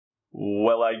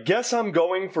Well, I guess I'm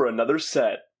going for another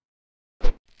set.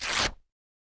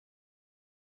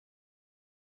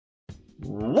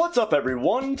 What's up,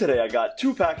 everyone? Today I got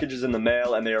two packages in the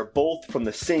mail and they are both from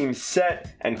the same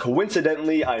set, and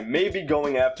coincidentally I may be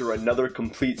going after another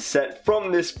complete set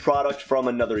from this product from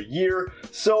another year,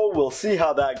 so we'll see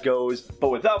how that goes. But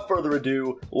without further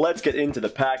ado, let's get into the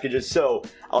packages. So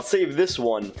I'll save this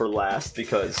one for last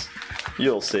because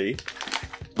you'll see,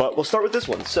 but we'll start with this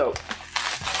one. So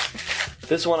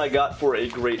this one I got for a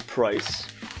great price.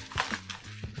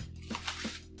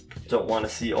 Don't want to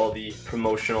see all the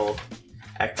promotional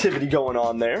activity going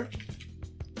on there,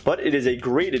 but it is a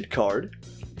graded card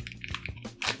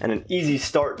and an easy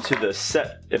start to the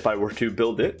set if I were to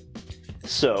build it.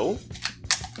 So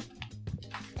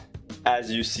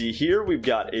as you see here, we've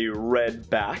got a red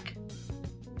back.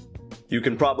 You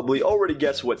can probably already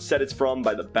guess what set it's from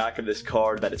by the back of this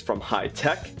card, that it's from High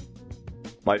Tech,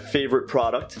 my favorite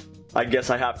product. I guess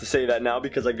I have to say that now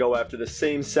because I go after the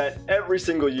same set every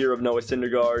single year of Noah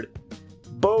Syndergaard.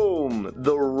 Boom!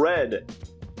 The red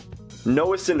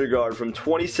Noah Syndergaard from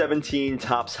 2017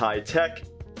 Topps High Tech.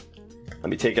 Let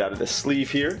me take it out of the sleeve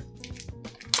here.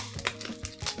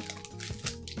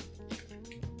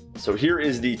 So here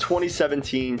is the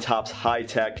 2017 Topps High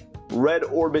Tech Red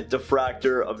Orbit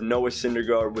Diffractor of Noah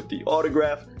Syndergaard with the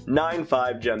autograph,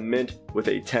 9.5 gem mint with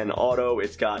a 10 auto.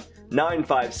 It's got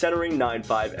 9.5 centering,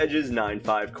 9.5 edges,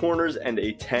 9.5 corners, and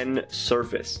a 10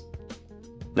 surface.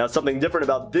 Now, something different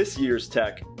about this year's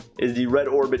tech is the red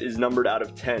orbit is numbered out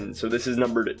of 10, so this is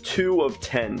numbered 2 of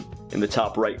 10 in the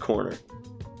top right corner.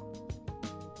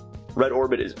 Red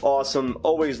orbit is awesome,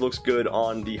 always looks good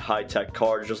on the High Tech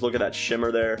cards. Just look at that shimmer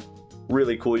there,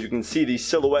 really cool. You can see the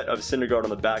silhouette of Syndergaard on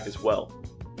the back as well.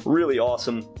 Really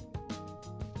awesome.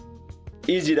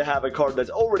 Easy to have a card that's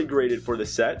already graded for the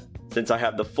set, since I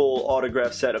have the full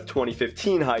autograph set of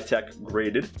 2015 High Tech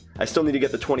graded. I still need to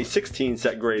get the 2016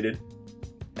 set graded,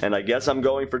 and I guess I'm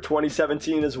going for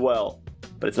 2017 as well.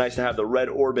 But it's nice to have the red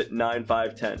orbit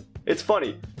 9.510. It's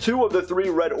funny, 2 of the 3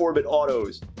 red orbit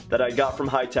autos that I got from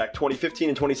High Tech, 2015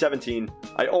 and 2017,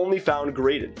 I only found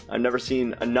graded. I've never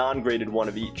seen a non-graded one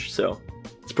of each, so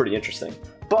it's pretty interesting.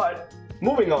 But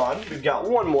moving on, we've got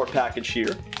one more package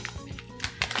here.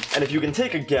 And if you can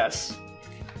take a guess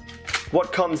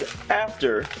what comes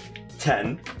after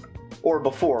 10, or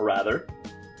before rather,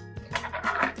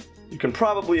 you can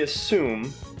probably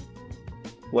assume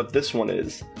what this one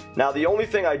is. Now, the only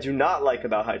thing I do not like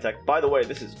about High Tech, by the way,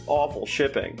 this is awful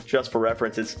shipping, just for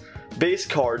reference, it's base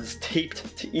cards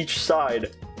taped to each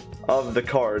side of the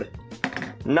card.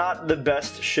 Not the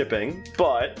best shipping,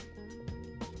 but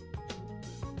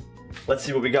let's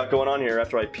see what we got going on here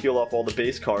after I peel off all the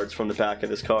base cards from the back of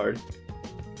this card.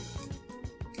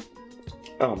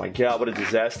 Oh my god, what a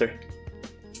disaster.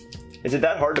 Is it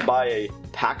that hard to buy a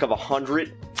pack of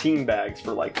 100 team bags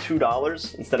for like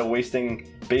 $2 instead of wasting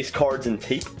base cards and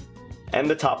tape and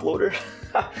the top loader?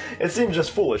 It seems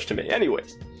just foolish to me.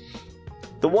 Anyways,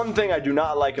 the one thing I do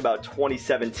not like about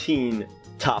 2017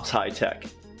 Topps High Tech,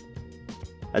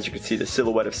 as you can see, the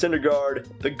silhouette of Syndergaard,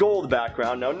 the gold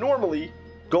background. Now normally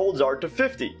golds are to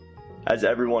 50, as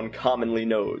everyone commonly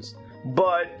knows,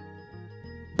 but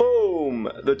boom,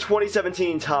 the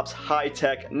 2017 Topps High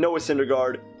Tech Noah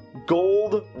Syndergaard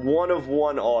gold 1 of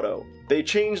 1 auto. They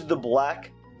changed the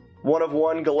black 1 of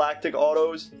 1 galactic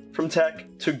autos from Tech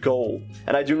to gold,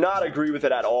 and I do not agree with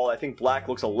it at all. I think black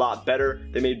looks a lot better.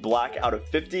 They made black out of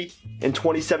 50 in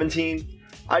 2017.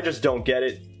 I just don't get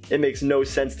it. It makes no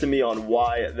sense to me on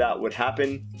why that would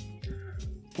happen,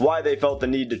 why they felt the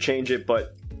need to change it,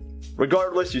 but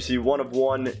regardless, you see 1 of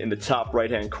 1 in the top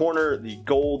right hand corner, the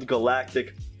gold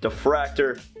galactic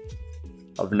diffractor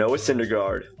of Noah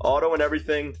Syndergaard. Auto and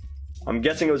everything. I'm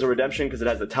guessing it was a redemption because it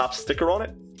has the top sticker on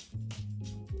it.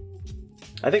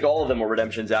 I think all of them were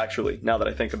redemptions actually, now that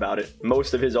I think about it.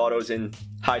 Most of his autos in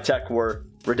High Tech were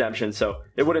redemptions, so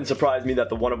it wouldn't surprise me that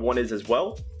the 1 of 1 is as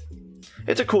well.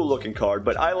 It's a cool looking card,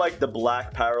 but I like the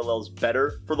black parallels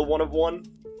better for the 1 of 1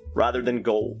 rather than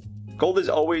gold. Gold is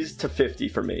always to 50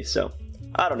 for me, so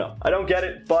I don't know. I don't get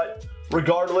it, but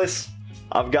regardless,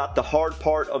 I've got the hard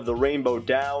part of the rainbow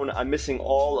down. I'm missing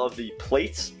all of the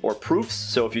plates or proofs,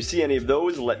 so if you see any of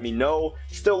those, let me know.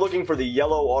 Still looking for the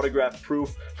yellow autograph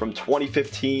proof from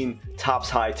 2015 Topps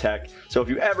High Tech. So if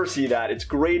you ever see that, it's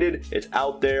graded, it's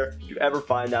out there. If you ever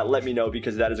find that, let me know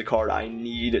because that is a card I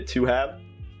need to have.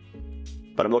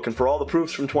 But I'm looking for all the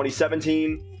proofs from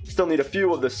 2017. Still need a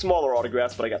few of the smaller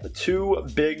autographs, but I got the 2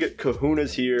 big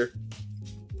kahunas here.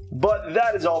 But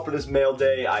that is all for this mail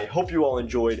day. I hope you all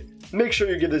enjoyed. Make sure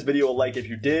you give this video a like if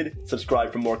you did,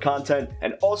 subscribe for more content,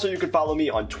 and also you can follow me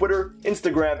on Twitter,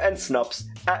 Instagram, and Snups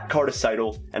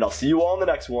 @Carticidal, and I'll see you all in the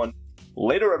next one.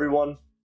 Later, everyone.